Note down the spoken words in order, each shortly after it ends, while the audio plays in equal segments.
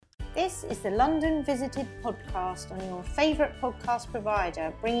This is the London Visited podcast on your favourite podcast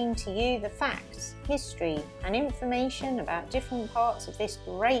provider, bringing to you the facts, history and information about different parts of this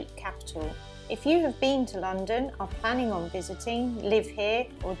great capital. If you have been to London, are planning on visiting, live here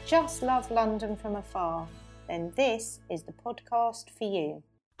or just love London from afar, then this is the podcast for you.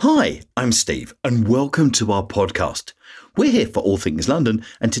 Hi, I'm Steve and welcome to our podcast. We're here for all things London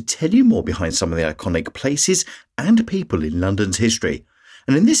and to tell you more behind some of the iconic places and people in London's history.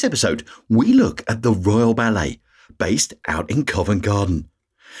 And in this episode, we look at the Royal Ballet, based out in Covent Garden.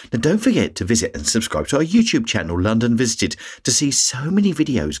 Now don't forget to visit and subscribe to our YouTube channel, London Visited, to see so many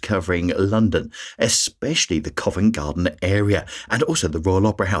videos covering London, especially the Covent Garden area and also the Royal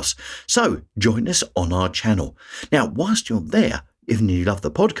Opera House. So join us on our channel. Now, whilst you're there, if you love the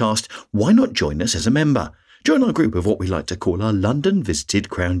podcast, why not join us as a member? Join our group of what we like to call our London Visited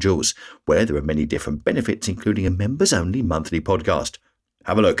Crown Jewels, where there are many different benefits, including a members-only monthly podcast.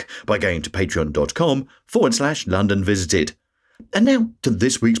 Have a look by going to patreon.com/London Visited. And now to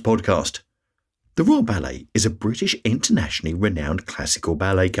this week's podcast. The Royal Ballet is a British internationally renowned classical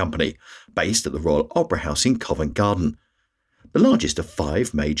ballet company based at the Royal Opera House in Covent Garden. The largest of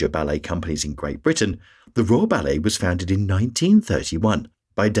 5 major ballet companies in Great Britain, the Royal Ballet was founded in 1931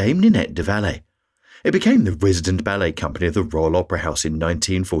 by Dame Ninette de Vallée. It became the resident ballet company of the Royal Opera House in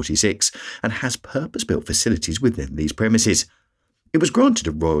 1946 and has purpose-built facilities within these premises. It was granted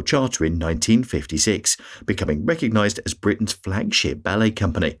a royal charter in 1956, becoming recognised as Britain's flagship ballet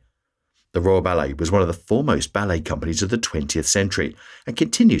company. The Royal Ballet was one of the foremost ballet companies of the 20th century and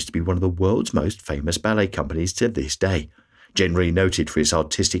continues to be one of the world's most famous ballet companies to this day, generally noted for its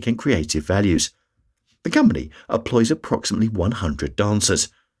artistic and creative values. The company employs approximately 100 dancers.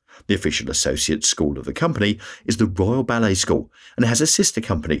 The official associate school of the company is the Royal Ballet School and has a sister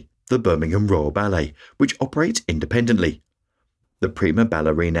company, the Birmingham Royal Ballet, which operates independently. The prima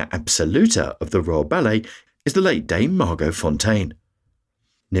ballerina absoluta of the Royal Ballet is the late Dame Margot Fonteyn.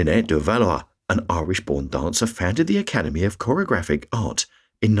 Ninette de Vallée, an Irish-born dancer, founded the Academy of Choreographic Art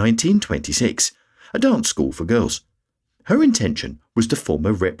in 1926, a dance school for girls. Her intention was to form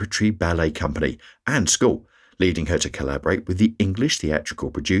a repertory ballet company and school, leading her to collaborate with the English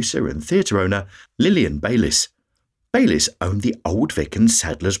theatrical producer and theatre owner Lillian Bayliss. Bayliss owned the Old Vic and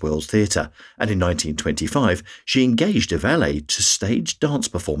Sadler's Wells Theatre, and in 1925 she engaged de Vallée to stage dance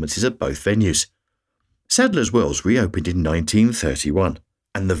performances at both venues. Sadler's Wells reopened in 1931,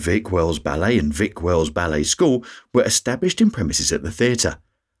 and the Vic Wells Ballet and Vic Wells Ballet School were established in premises at the theatre.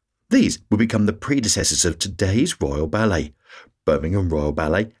 These would become the predecessors of today's Royal Ballet, Birmingham Royal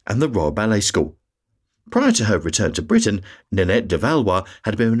Ballet and the Royal Ballet School. Prior to her return to Britain, Ninette de Vallée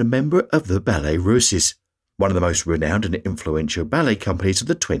had been a member of the Ballet Russes, one of the most renowned and influential ballet companies of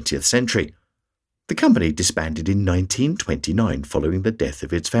the 20th century. The company disbanded in 1929 following the death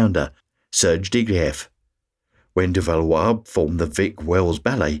of its founder, Serge de Grief. When de Vallée formed the Vic Wells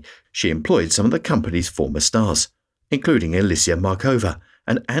Ballet, she employed some of the company's former stars, including Alicia Markova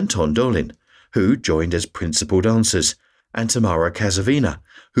and Anton Dolin, who joined as principal dancers, and Tamara Kazavina,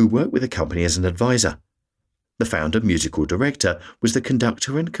 who worked with the company as an advisor. The founder musical director was the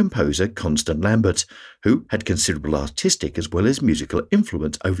conductor and composer Constant Lambert, who had considerable artistic as well as musical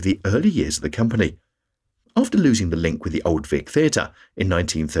influence over the early years of the company. After losing the link with the Old Vic Theatre, in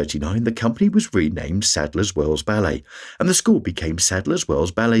 1939 the company was renamed Sadler's Wells Ballet, and the school became Sadler's Wells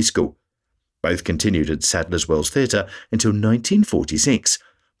Ballet School. Both continued at Sadler's Wells Theatre until 1946,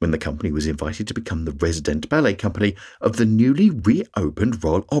 when the company was invited to become the resident ballet company of the newly reopened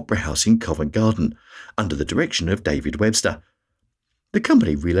Royal Opera House in Covent Garden, under the direction of David Webster. The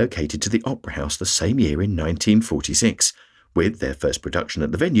company relocated to the Opera House the same year in 1946, with their first production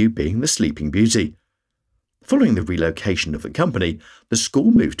at the venue being The Sleeping Beauty. Following the relocation of the company, the school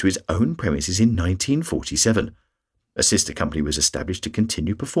moved to its own premises in 1947. A sister company was established to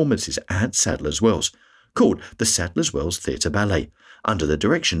continue performances at Sadler's Wells, called the Sadler's Wells Theatre Ballet, under the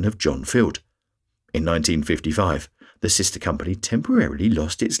direction of John Field. In 1955, the sister company temporarily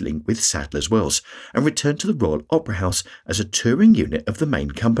lost its link with Sadler's Wells and returned to the Royal Opera House as a touring unit of the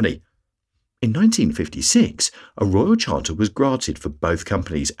main company. In 1956, a royal charter was granted for both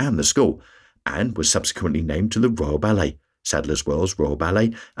companies and the school, and was subsequently named to the Royal Ballet, Sadler's Wells Royal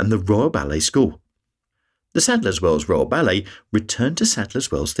Ballet and the Royal Ballet School. The Sadler's Wells Royal Ballet returned to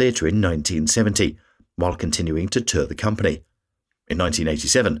Sadler's Wells Theatre in 1970, while continuing to tour the company. In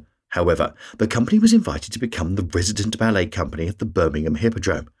 1987, however, the company was invited to become the resident ballet company at the Birmingham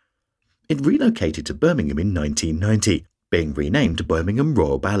Hippodrome. It relocated to Birmingham in 1990, being renamed Birmingham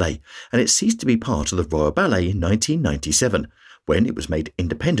Royal Ballet, and it ceased to be part of the Royal Ballet in 1997, when it was made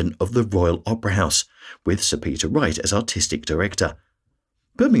independent of the Royal Opera House, with Sir Peter Wright as artistic director.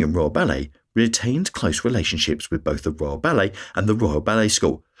 Birmingham Royal Ballet retains close relationships with both the Royal Ballet and the Royal Ballet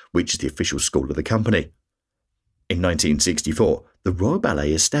School, which is the official school of the company. In 1964, the Royal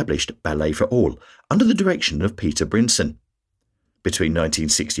Ballet established Ballet for All under the direction of Peter Brinson. Between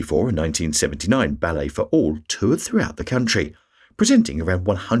 1964 and 1979, Ballet for All toured throughout the country, presenting around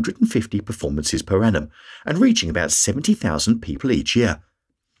 150 performances per annum and reaching about 70,000 people each year.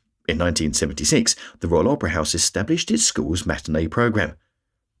 In 1976, the Royal Opera House established its school's matinee programme.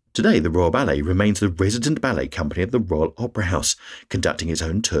 Today, the Royal Ballet remains the resident ballet company of the Royal Opera House, conducting its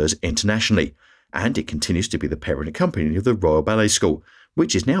own tours internationally, and it continues to be the parent company of the Royal Ballet School,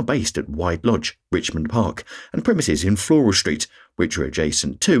 which is now based at White Lodge, Richmond Park, and premises in Floral Street, which are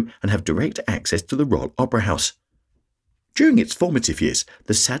adjacent to and have direct access to the Royal Opera House. During its formative years,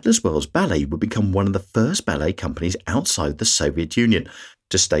 the Sadler's Wells Ballet would become one of the first ballet companies outside the Soviet Union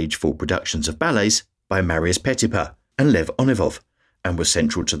to stage full productions of ballets by Marius Petipa and Lev Onivov, and was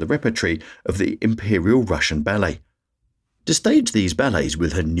central to the repertory of the Imperial Russian Ballet. To stage these ballets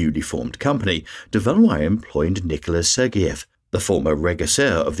with her newly formed company, de Valois employed Nicolas Sergeyev, the former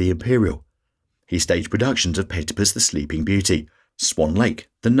regisseur of the Imperial. He staged productions of Petipa's The Sleeping Beauty, Swan Lake,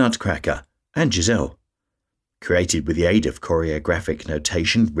 The Nutcracker, and Giselle. Created with the aid of choreographic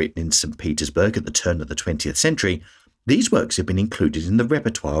notation written in St. Petersburg at the turn of the 20th century, these works have been included in the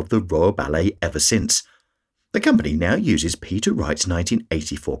repertoire of the Royal Ballet ever since. The company now uses Peter Wright's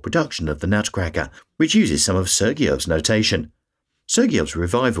 1984 production of The Nutcracker, which uses some of Sergeyev's notation. Sergeyev's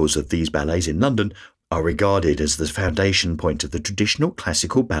revivals of these ballets in London are regarded as the foundation point of the traditional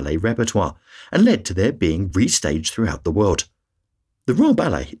classical ballet repertoire and led to their being restaged throughout the world. The Royal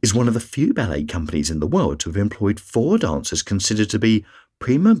Ballet is one of the few ballet companies in the world to have employed 4 dancers considered to be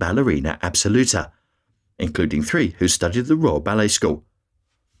prima ballerina absoluta, including 3 who studied the Royal Ballet School.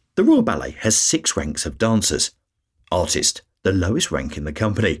 The Royal Ballet has 6 ranks of dancers. Artist, the lowest rank in the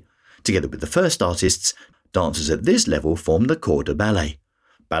company. Together with the first artists, dancers at this level form the corps de ballet.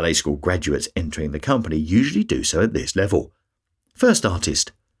 Ballet school graduates entering the company usually do so at this level. First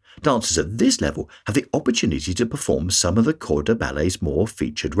artist. Dancers at this level have the opportunity to perform some of the corps de ballet's more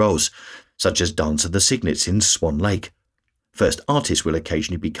featured roles, such as Dancer the Cygnets in Swan Lake. First artists will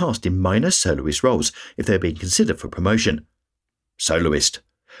occasionally be cast in minor soloist roles if they are being considered for promotion. Soloist.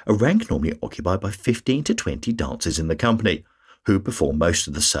 A rank normally occupied by 15 to 20 dancers in the company, who perform most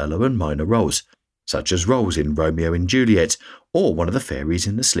of the solo and minor roles, such as roles in Romeo and Juliet or one of the fairies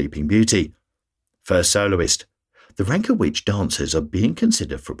in The Sleeping Beauty. First soloist. The rank at which dancers are being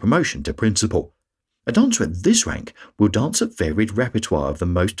considered for promotion to principal. A dancer at this rank will dance a varied repertoire of the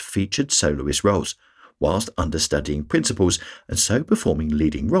most featured soloist roles, whilst understudying principals and so performing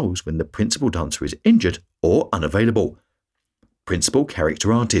leading roles when the principal dancer is injured or unavailable. Principal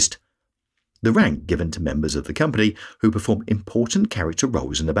character artist. The rank given to members of the company who perform important character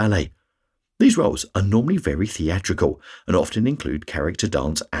roles in the ballet. These roles are normally very theatrical and often include character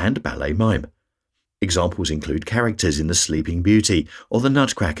dance and ballet mime. Examples include characters in The Sleeping Beauty or The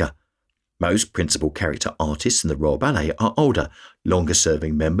Nutcracker. Most principal character artists in the Royal Ballet are older,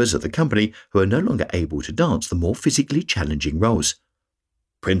 longer-serving members of the company who are no longer able to dance the more physically challenging roles.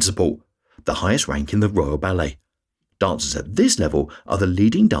 Principal, the highest rank in the Royal Ballet. Dancers at this level are the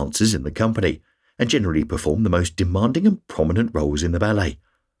leading dancers in the company and generally perform the most demanding and prominent roles in the ballet.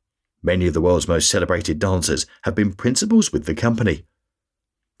 Many of the world's most celebrated dancers have been principals with the company.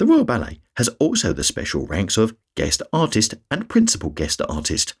 The Royal Ballet has also the special ranks of guest artist and principal guest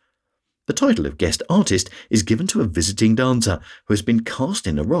artist. The title of guest artist is given to a visiting dancer who has been cast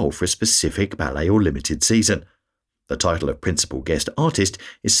in a role for a specific ballet or limited season. The title of principal guest artist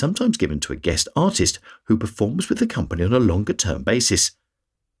is sometimes given to a guest artist who performs with the company on a longer-term basis.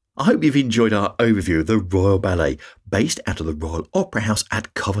 I hope you've enjoyed our overview of the Royal Ballet, based out of the Royal Opera House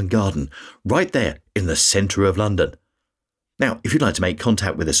at Covent Garden, right there in the centre of London. Now, if you'd like to make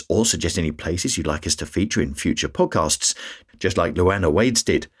contact with us or suggest any places you'd like us to feature in future podcasts, just like Luana Wades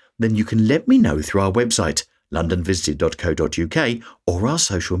did, then you can let me know through our website, londonvisited.co.uk, or our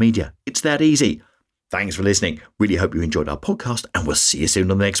social media. It's that easy. Thanks for listening. Really hope you enjoyed our podcast, and we'll see you soon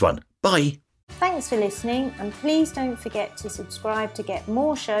on the next one. Bye. Thanks for listening, and please don't forget to subscribe to get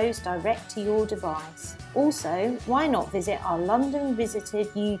more shows direct to your device. Also, why not visit our London Visited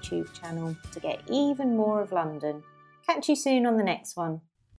YouTube channel to get even more of London. Catch you soon on the next one.